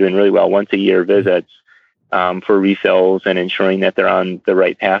some that are doing really well, once a year visits for refills and ensuring that they're on the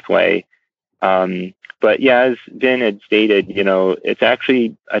right pathway. But yeah, as Vin had stated, it's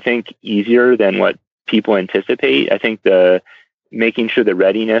actually, I think, easier than what people anticipate. I think the making sure the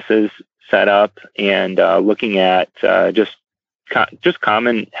readiness is set up, and looking at just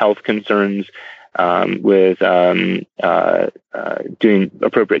common health concerns, with doing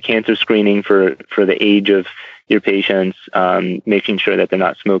appropriate cancer screening for the age of your patients, making sure that they're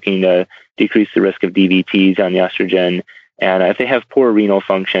not smoking to decrease the risk of DVTs on the estrogen. And if they have poor renal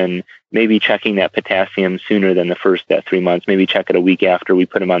function, maybe checking that potassium sooner than that 3 months, maybe check it a week after we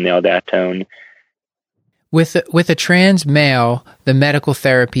put them on the aldactone. With a trans male, the medical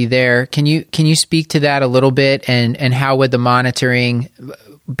therapy there, can you speak to that a little bit, and how would the monitoring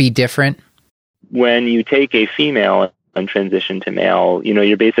be different? When you take a female and transition to male,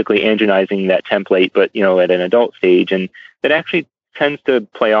 you're basically andronizing that template, but, at an adult stage. And that actually tends to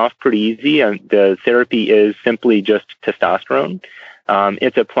play off pretty easy. The therapy is simply just testosterone.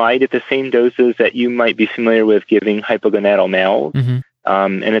 It's applied at the same doses that you might be familiar with giving hypogonadal males. Mm-hmm.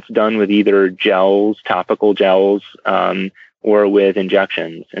 And it's done with either gels, topical gels, or with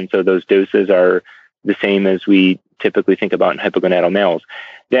injections. And so those doses are the same as we typically think about in hypogonadal males.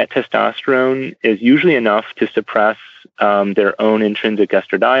 That testosterone is usually enough to suppress their own intrinsic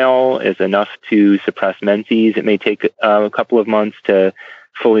estradiol, is enough to suppress menses. It may take a couple of months to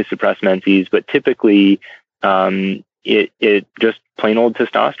fully suppress menses, but typically it just plain old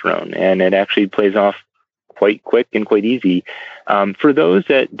testosterone, and it actually plays off quite quick and quite easy. For those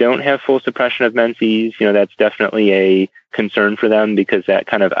that don't have full suppression of menses, that's definitely a concern for them, because that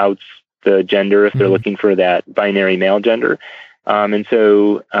kind of outs the gender if they're looking for that binary male gender. And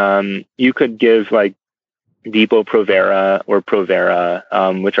so you could give like Depo-Provera or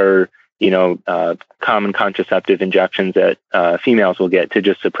Provera, which are, common contraceptive injections that females will get to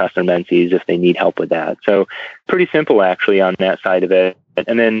just suppress their menses if they need help with that. So pretty simple actually on that side of it.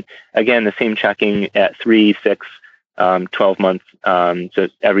 And then again, the same checking at 3, 6, 12 months. So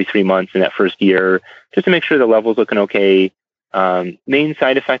every 3 months in that first year, just to make sure the level's looking okay. Main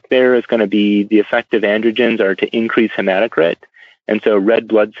side effect there is going to be the effect of androgens are to increase hematocrit. And so red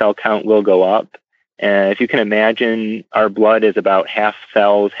blood cell count will go up. And if you can imagine, our blood is about half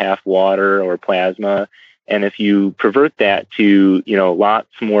cells, half water or plasma. And if you pervert that to, lots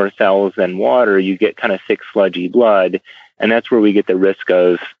more cells than water, you get kind of thick, sludgy blood. And that's where we get the risk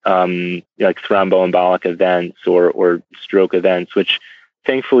of like thromboembolic events or stroke events, which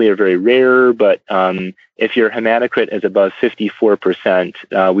thankfully are very rare, but if your hematocrit is above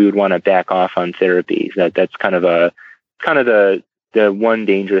 54%, we would want to back off on therapy. That's kind of the one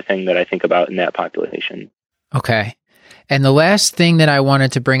danger thing that I think about in that population. Okay. And the last thing that I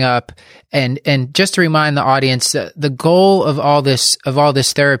wanted to bring up, and just to remind the audience, the goal of all this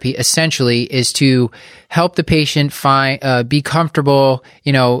therapy essentially is to help the patient be comfortable,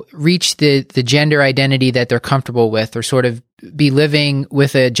 reach the gender identity that they're comfortable with, or sort of be living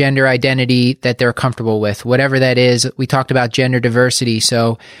with a gender identity that they're comfortable with, whatever that is. We talked about gender diversity.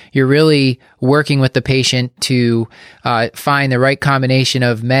 So you're really working with the patient to find the right combination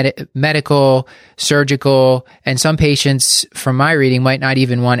of medical, surgical, and some patients, from my reading, might not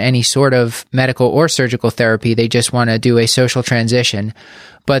even want any sort of medical or surgical therapy. They just want to do a social transition.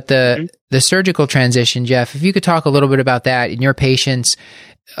 But the surgical transition, Jeff, if you could talk a little bit about that in your patients,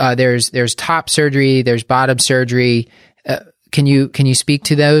 there's top surgery, there's bottom surgery. Can you speak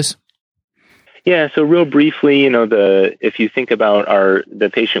to those? Yeah. So real briefly, if you think about the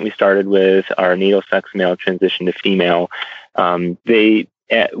patient we started with, our natal sex male transition to female,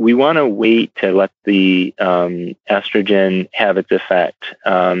 we want to wait to let the estrogen have its effect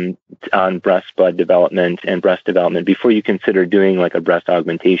on breast bud development and breast development before you consider doing like a breast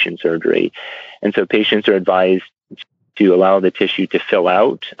augmentation surgery. And so patients are advised to allow the tissue to fill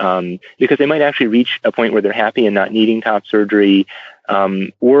out because they might actually reach a point where they're happy and not needing top surgery,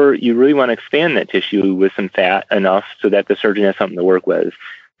 or you really want to expand that tissue with some fat enough so that the surgeon has something to work with.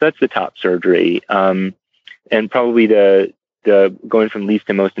 So that's the top surgery, and probably the going from least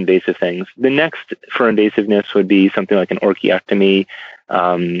to most invasive things. The next for invasiveness would be something like an orchiectomy,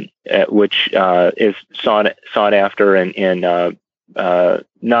 which is sought after and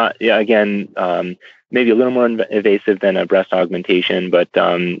not again. Maybe a little more invasive than a breast augmentation, but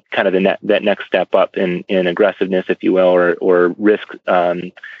kind of that next step up in aggressiveness, if you will, or risk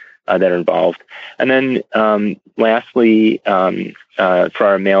that are involved. And then lastly, for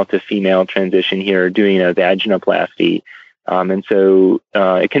our male to female transition here, doing a vaginoplasty. And so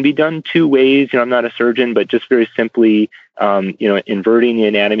it can be done two ways. I'm not a surgeon, but just very simply, inverting the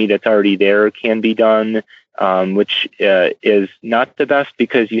anatomy that's already there can be done. Which is not the best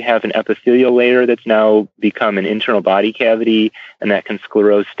because you have an epithelial layer that's now become an internal body cavity, and that can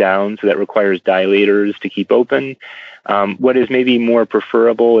sclerose down, so that requires dilators to keep open. What is maybe more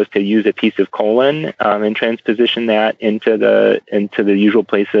preferable is to use a piece of colon and transposition that into the usual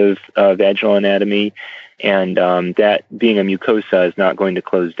place of vaginal anatomy, and that being a mucosa is not going to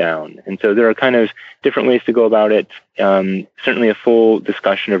close down. And so there are kind of different ways to go about it. Certainly a full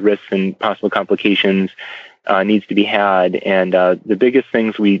discussion of risks and possible complications needs to be had. And the biggest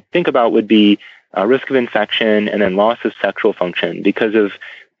things we think about would be risk of infection and then loss of sexual function because of,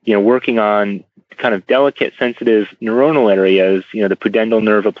 working on kind of delicate, sensitive neuronal areas, the pudendal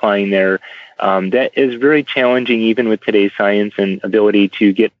nerve applying there. That is very challenging even with today's science and ability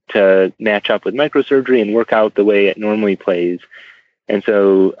to get to match up with microsurgery and work out the way it normally plays. And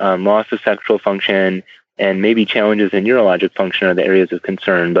so loss of sexual function and maybe challenges in neurologic function are the areas of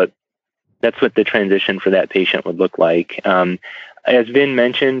concern. But that's what the transition for that patient would look like. As Vin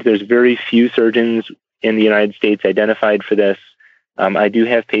mentioned, there's very few surgeons in the United States identified for this. I do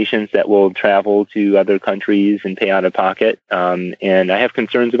have patients that will travel to other countries and pay out of pocket. And I have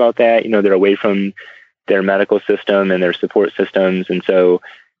concerns about that. They're away from their medical system and their support systems. And so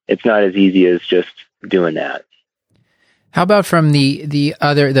it's not as easy as just doing that. How about from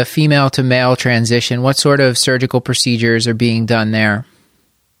the female to male transition? What sort of surgical procedures are being done there?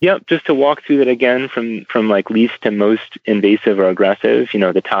 Yep, just to walk through that again from like least to most invasive or aggressive,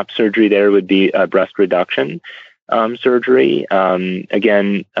 the top surgery there would be a breast reduction surgery.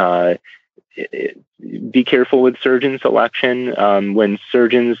 Again, be careful with surgeon selection. When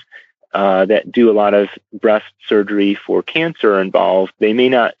surgeons that do a lot of breast surgery for cancer are involved, they may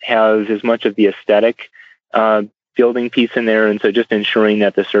not have as much of the aesthetic building piece in there. And so just ensuring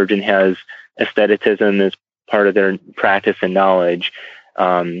that the surgeon has aestheticism as part of their practice and knowledge.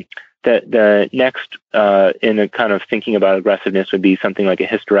 The next in a kind of thinking about aggressiveness would be something like a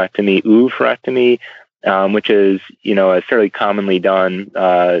hysterectomy, oophorectomy, which is, a fairly commonly done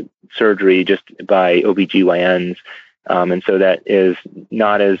surgery just by OBGYNs. And so that is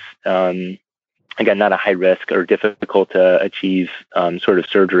not as, again, not a high risk or difficult to achieve sort of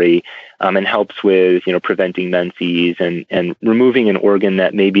surgery, and helps with, preventing menses and removing an organ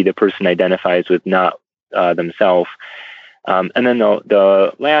that maybe the person identifies with not themselves. And then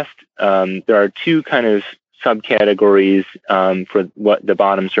the last, there are two kind of subcategories for what the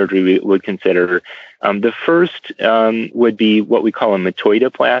bottom surgery we would consider. The first would be what we call a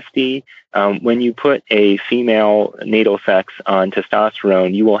metoidoplasty. When you put a female natal sex on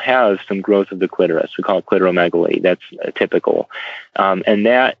testosterone, you will have some growth of the clitoris. We call it clitoromegaly. That's typical. And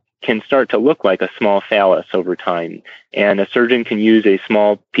that can start to look like a small phallus over time. And a surgeon can use a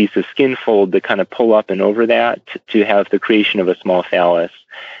small piece of skin fold to kind of pull up and over that to have the creation of a small phallus.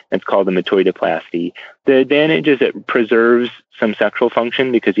 It's called the metoidoplasty. The advantage is it preserves some sexual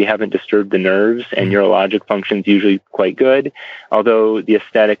function because you haven't disturbed the nerves, and urologic function is usually quite good, although the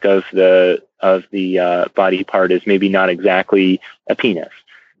aesthetic of the body part is maybe not exactly a penis.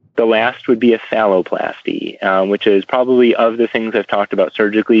 The last would be a phalloplasty, which is probably, of the things I've talked about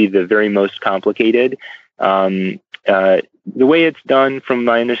surgically, the very most complicated. The way it's done, from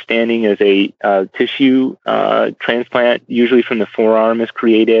my understanding, is a tissue transplant, usually from the forearm, is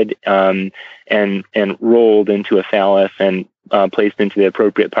created and rolled into a phallus and placed into the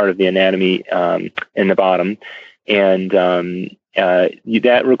appropriate part of the anatomy in the bottom. And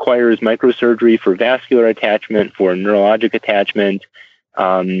that requires microsurgery for vascular attachment, for neurologic attachment.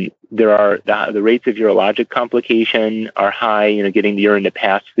 There are the rates of urologic complication are high. Getting the urine to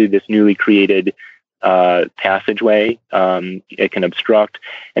pass through this newly created passageway, it can obstruct,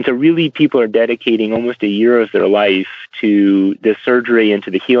 and so really people are dedicating almost a year of their life to this surgery and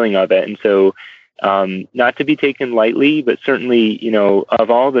to the healing of it. And so, not to be taken lightly, but certainly, of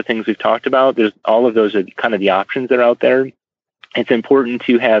all the things we've talked about, there's all of those are kind of the options that are out there. It's important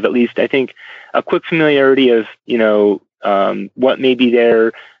to have at least, I think, a quick familiarity of what may be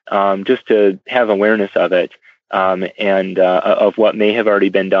there, just to have awareness of it, and of what may have already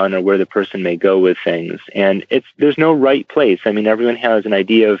been done or where the person may go with things. And there's no right place. I mean, everyone has an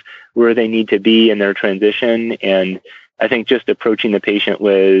idea of where they need to be in their transition. And I think just approaching the patient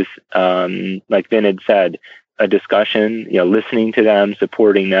with, like Vin had said, a discussion, listening to them,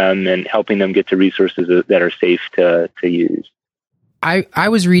 supporting them, and helping them get to resources that are safe to use. I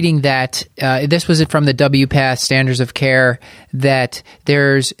was reading that this was from the WPATH Standards of Care, that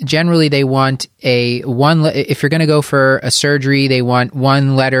there's generally they want if you're going to go for a surgery, they want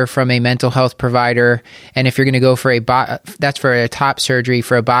one letter from a mental health provider, and if you're going to go for that's for a top surgery.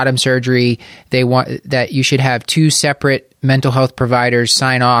 For a bottom surgery, they want that you should have two separate mental health providers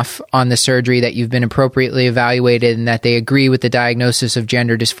sign off on the surgery that you've been appropriately evaluated and that they agree with the diagnosis of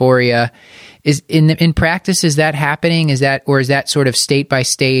gender dysphoria. Is in practice, is that happening? Is that sort of state by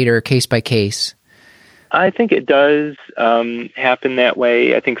state or case by case? I think it does happen that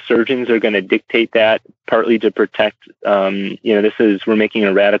way. I think surgeons are going to dictate that, partly to protect. We're making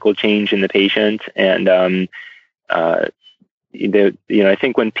a radical change in the patient, and I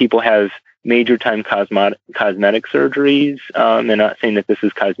think when people have major time cosmetic surgeries, and not saying that this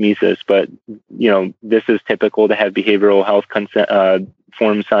is cosmesis, but this is typical to have behavioral health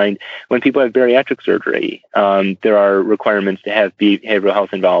forms signed. When people have bariatric surgery, there are requirements to have behavioral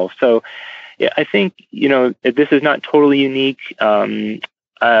health involved. So, yeah, I think this is not totally unique. I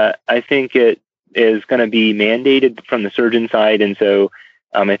think it is going to be mandated from the surgeon side, and so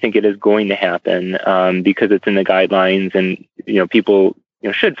I think it is going to happen because it's in the guidelines, and people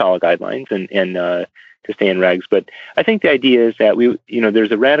should follow guidelines and to stay in regs. But I think the idea is that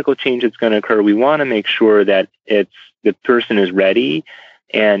there's a radical change that's going to occur. We want to make sure that the person is ready.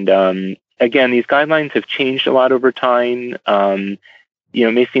 And again, these guidelines have changed a lot over time.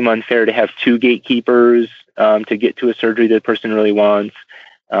 It may seem unfair to have two gatekeepers to get to a surgery that the person really wants.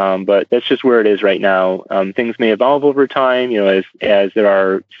 But that's just where it is right now. Things may evolve over time, as there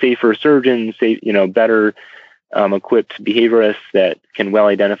are safer surgeons, better equipped behaviorists that can well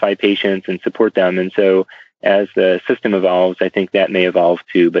identify patients and support them. And so as the system evolves, I think that may evolve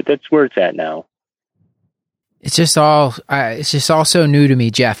too, but that's where it's at now. It's just all so new to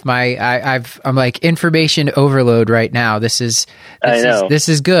me, Jeff. I'm like information overload right now. This is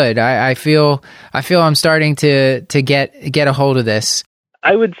good. I feel I'm starting to get a hold of this.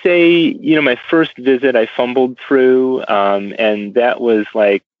 I would say, my first visit I fumbled through, and that was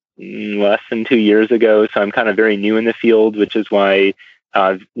like less than 2 years ago. So I'm kind of very new in the field, which is why,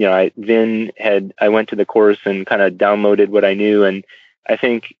 I went to the course and kind of downloaded what I knew. And I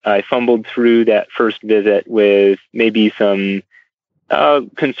think I fumbled through that first visit with maybe some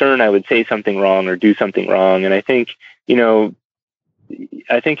concern I would say something wrong or do something wrong. And I think,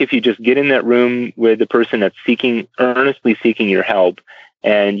 if you just get in that room with the person that's earnestly seeking your help,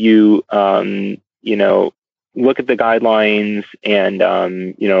 and you, look at the guidelines and,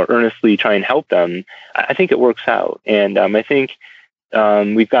 earnestly try and help them, I think it works out. And I think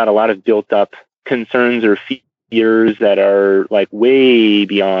we've got a lot of built up concerns or fears that are like way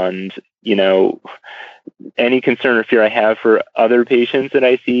beyond any concern or fear I have for other patients that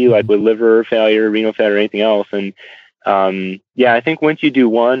I see, like with liver failure, renal failure, or anything else. And I think once you do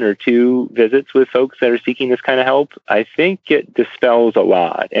 1 or 2 visits with folks that are seeking this kind of help, I think it dispels a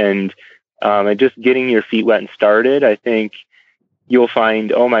lot. And just getting your feet wet and started, I think you'll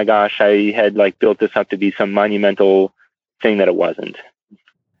find, oh my gosh, I had built this up to be some monumental thing that it wasn't.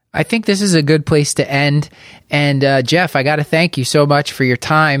 I think this is a good place to end. And Jeff, I got to thank you so much for your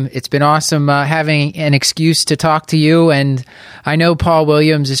time. It's been awesome having an excuse to talk to you. And I know Paul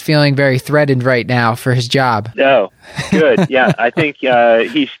Williams is feeling very threatened right now for his job. Oh, good. Yeah, I think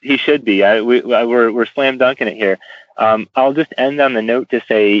he should be. We're slam dunking it here. I'll just end on the note to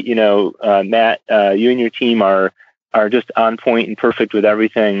say, Matt, you and your team are just on point and perfect with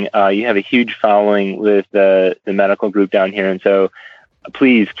everything. You have a huge following with the medical group down here. And so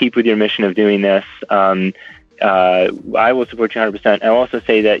please keep with your mission of doing this. I will support you 100%. I'll also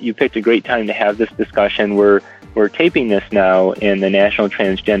say that you picked a great time to have this discussion. We're taping this now in the National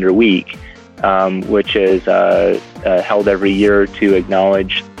Transgender Week, which is held every year to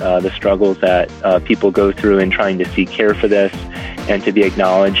acknowledge the struggles that people go through in trying to seek care for this and to be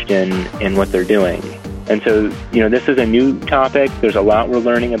acknowledged in what they're doing. And so, this is a new topic. There's a lot we're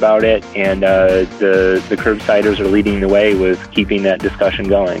learning about it, and the Curbsiders are leading the way with keeping that discussion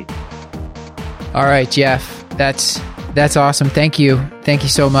going. All right, Jeff, that's awesome. Thank you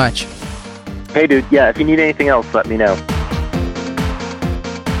so much. Hey, dude. Yeah, if you need anything else, let me know.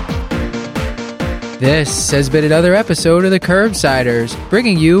 This has been another episode of the Curbsiders,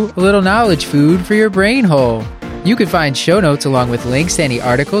 bringing you a little knowledge food for your brain hole. You can find show notes along with links to any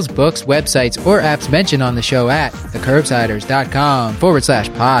articles, books, websites, or apps mentioned on the show at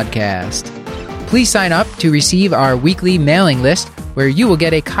thecurbsiders.com/podcast. Please sign up to receive our weekly mailing list, where you will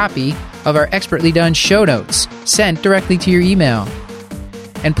get a copy of our expertly done show notes sent directly to your email.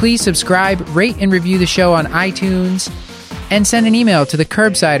 And please subscribe, rate, and review the show on iTunes, and send an email to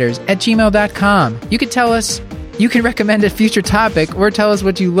thecurbsiders@gmail.com. You can recommend a future topic or tell us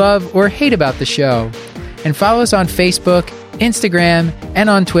what you love or hate about the show. And follow us on Facebook, Instagram,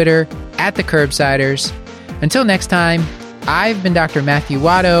 and on Twitter at The Curbsiders. Until next time, I've been Dr. Matthew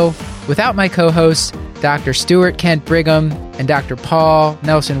Watto, without my co-hosts, Dr. Stuart Kent Brigham and Dr. Paul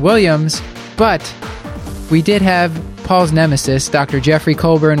Nelson Williams, but we did have Paul's nemesis, Dr. Jeffrey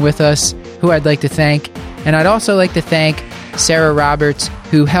Colburn, with us, who I'd like to thank. And I'd also like to thank Sarah Roberts,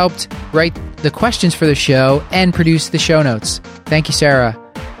 who helped write the questions for the show and produce the show notes. Thank you, Sarah.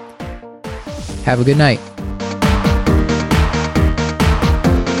 Have a good night.